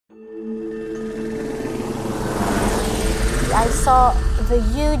saw the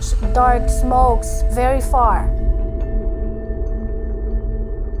huge dark smokes very far.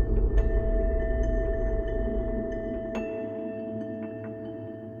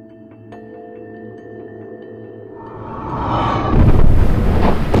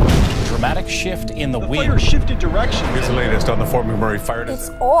 Dramatic shift in the wind. The fire shifted direction. Here's the latest on the Fort McMurray fire. It's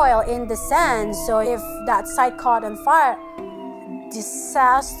oil in the sand, so if that site caught on fire,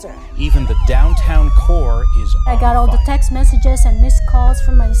 disaster. Even the downtown core is I got all the text messages and missed calls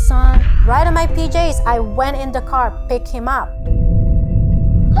from my son. Right on my PJs, I went in the car, pick him up.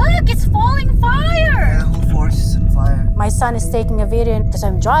 Look, it's falling fire! The whole forest is on fire. My son is taking a video because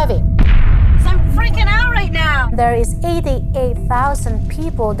I'm driving. So I'm freaking out right now. There is 88,000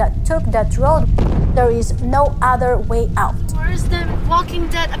 people that took that road. There is no other way out. Where's the Walking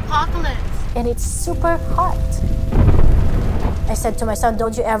Dead apocalypse? And it's super hot. I said to my son,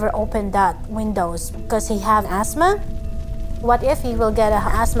 don't you ever open that windows because he has asthma. What if he will get an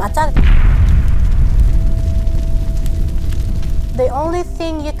asthma attack? The only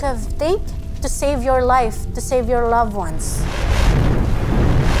thing you can think to save your life, to save your loved ones.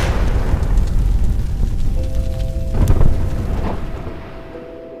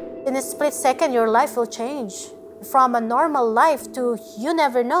 In a split second, your life will change from a normal life to you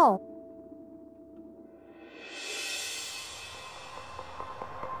never know.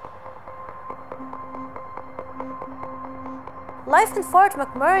 Life in Fort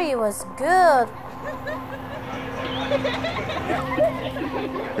McMurray was good.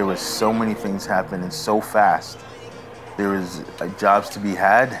 There was so many things happening so fast. There was jobs to be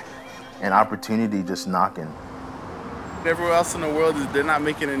had and opportunity just knocking. Everywhere else in the world, they're not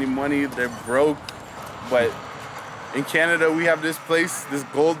making any money, they're broke. But in Canada, we have this place, this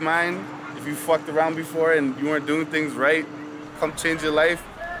gold mine. If you fucked around before and you weren't doing things right, come change your life,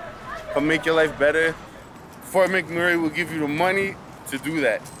 come make your life better. Fort McMurray will give you the money to do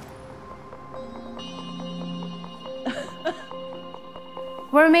that.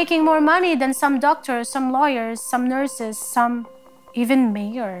 We're making more money than some doctors, some lawyers, some nurses, some even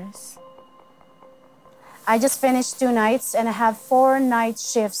mayors. I just finished 2 nights and I have 4 night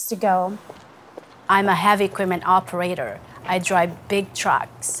shifts to go. I'm a heavy equipment operator. I drive big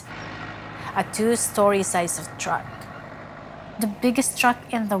trucks, a 2-story size of truck. The biggest truck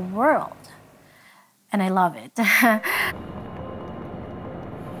in the world. And I love it.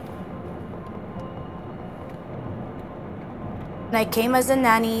 I came as a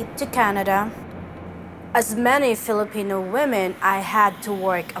nanny to Canada. As many Filipino women, I had to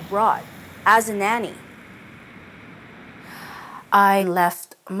work abroad as a nanny. I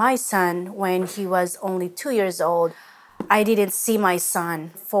left my son when he was only 2 years old. I didn't see my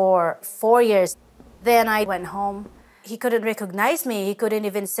son for 4 years. Then I went home. He couldn't recognize me. He couldn't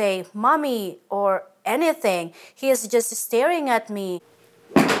even say, "Mommy," or anything. He is just staring at me.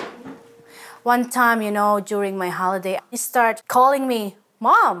 One time, during my holiday, he started calling me,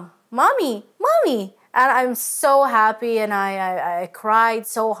 "Mom, Mommy, Mommy." And I'm so happy and I cried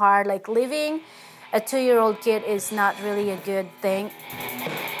so hard. Like leaving a 2-year-old kid is not really a good thing.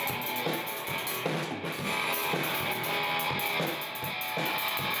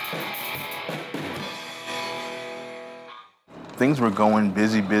 Things were going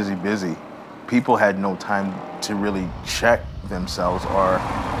busy, busy, busy. People had no time to really check themselves or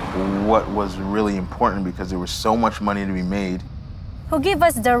what was really important because there was so much money to be made. Who give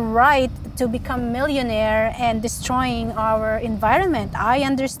us the right to become millionaire and destroying our environment? I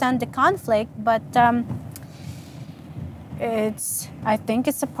understand the conflict, but I think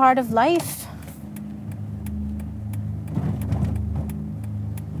it's a part of life.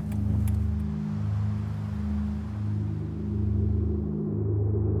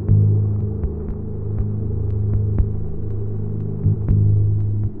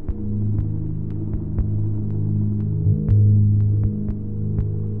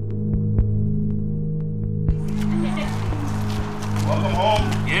 Welcome home.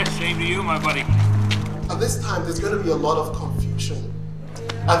 Yes, same to you, my buddy. At this time, there's going to be a lot of confusion.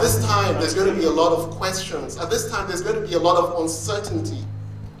 At this time, there's going to be a lot of questions. At this time, there's going to be a lot of uncertainty.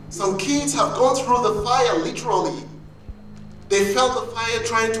 Some kids have gone through the fire, literally. They felt the fire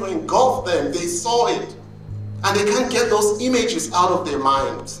trying to engulf them. They saw it. And they can't get those images out of their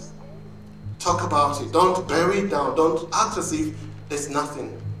minds. Talk about it. Don't bury it down. Don't act as if there's nothing.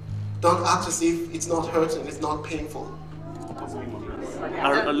 Don't act as if it's not hurting, it's not painful.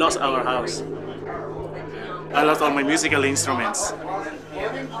 I lost our house. I lost all my musical instruments.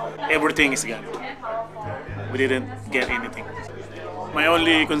 Everything is gone. We didn't get anything. My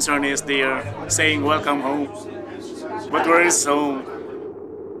only concern is they are saying welcome home. But where is home?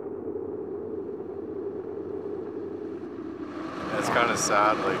 kind of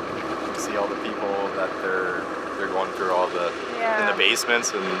sad. Like you see all the people that they're going through all the in the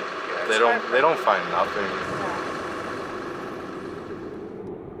basements, and they don't find nothing.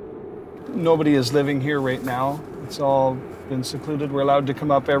 Nobody is living here right now. It's all been secluded. We're allowed to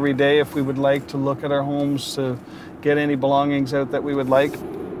come up every day if we would like to look at our homes to get any belongings out that we would like.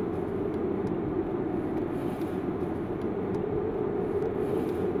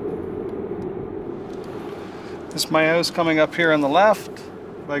 This is my house coming up here on the left.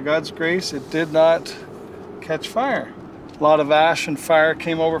 By God's grace, it did not catch fire. A lot of ash and fire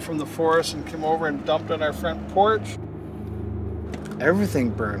came over from the forest and came over and dumped on our front porch. Everything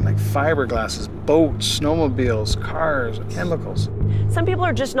burned, like fiberglasses, boats, snowmobiles, cars, chemicals. Some people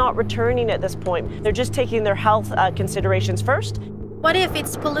are just not returning at this point. They're just taking their health considerations first. What if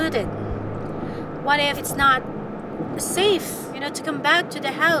it's polluted? What if it's not safe, to come back to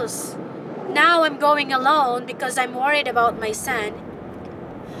the house? Now I'm going alone because I'm worried about my son.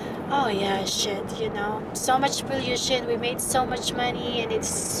 Oh yeah, shit, so much pollution, we made so much money and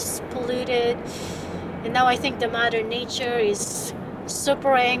it's polluted. And now I think the Mother Nature is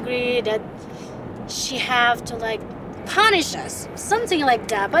super angry that she have to punish us, something like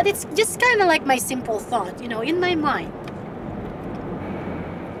that. But it's just kind of like my simple thought, in my mind.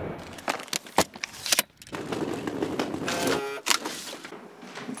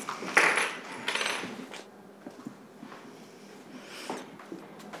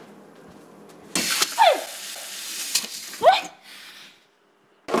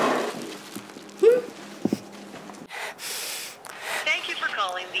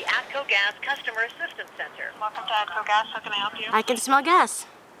 Customer Assistance Center. Welcome to ATCO Gas. How can I help you? I can smell gas.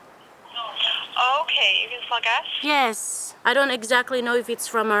 Okay, you can smell gas? Yes. I don't exactly know if it's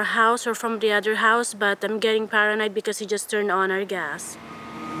from our house or from the other house, but I'm getting paranoid because he just turned on our gas.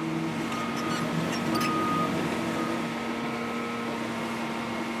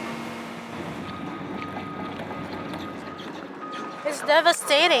 It's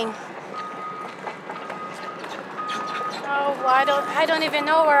devastating. Oh, I don't even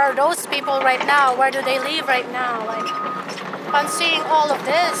know where are those people right now. Where do they live right now? I'm seeing all of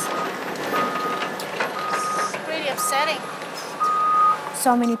this. It's pretty upsetting.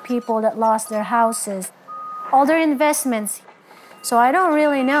 So many people that lost their houses, all their investments. So I don't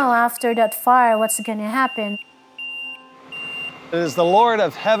really know after that fire what's going to happen. It is the Lord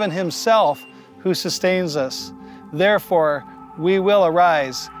of heaven himself who sustains us. Therefore, we will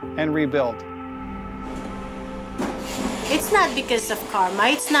arise and rebuild. It's not because of karma.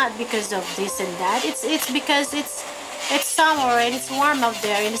 It's not because of this and that. It's because it's summer and it's warm out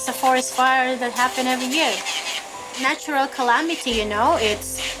there, and it's a forest fire that happen every year. Natural calamity,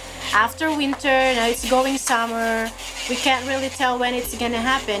 It's after winter, now it's going summer. We can't really tell when it's gonna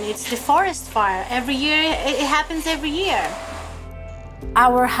happen. It's the forest fire. Every year, it happens every year.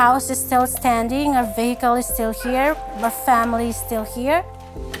 Our house is still standing. Our vehicle is still here. Our family is still here.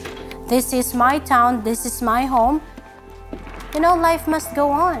 This is my town. This is my home. Life must go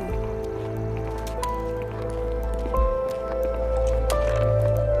on.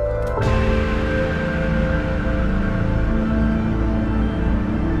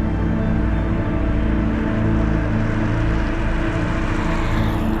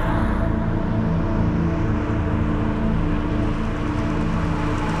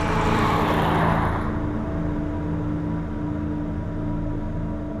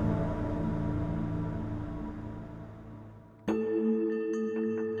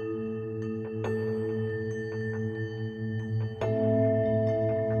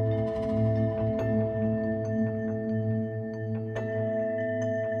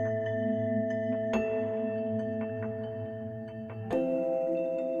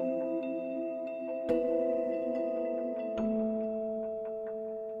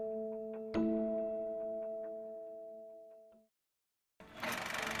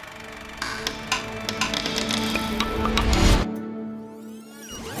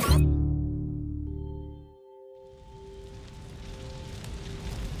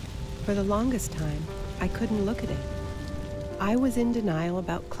 For the longest time, I couldn't look at it. I was in denial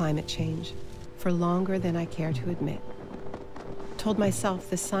about climate change for longer than I care to admit. Told myself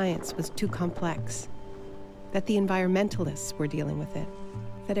the science was too complex, that the environmentalists were dealing with it,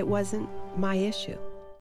 that it wasn't my issue.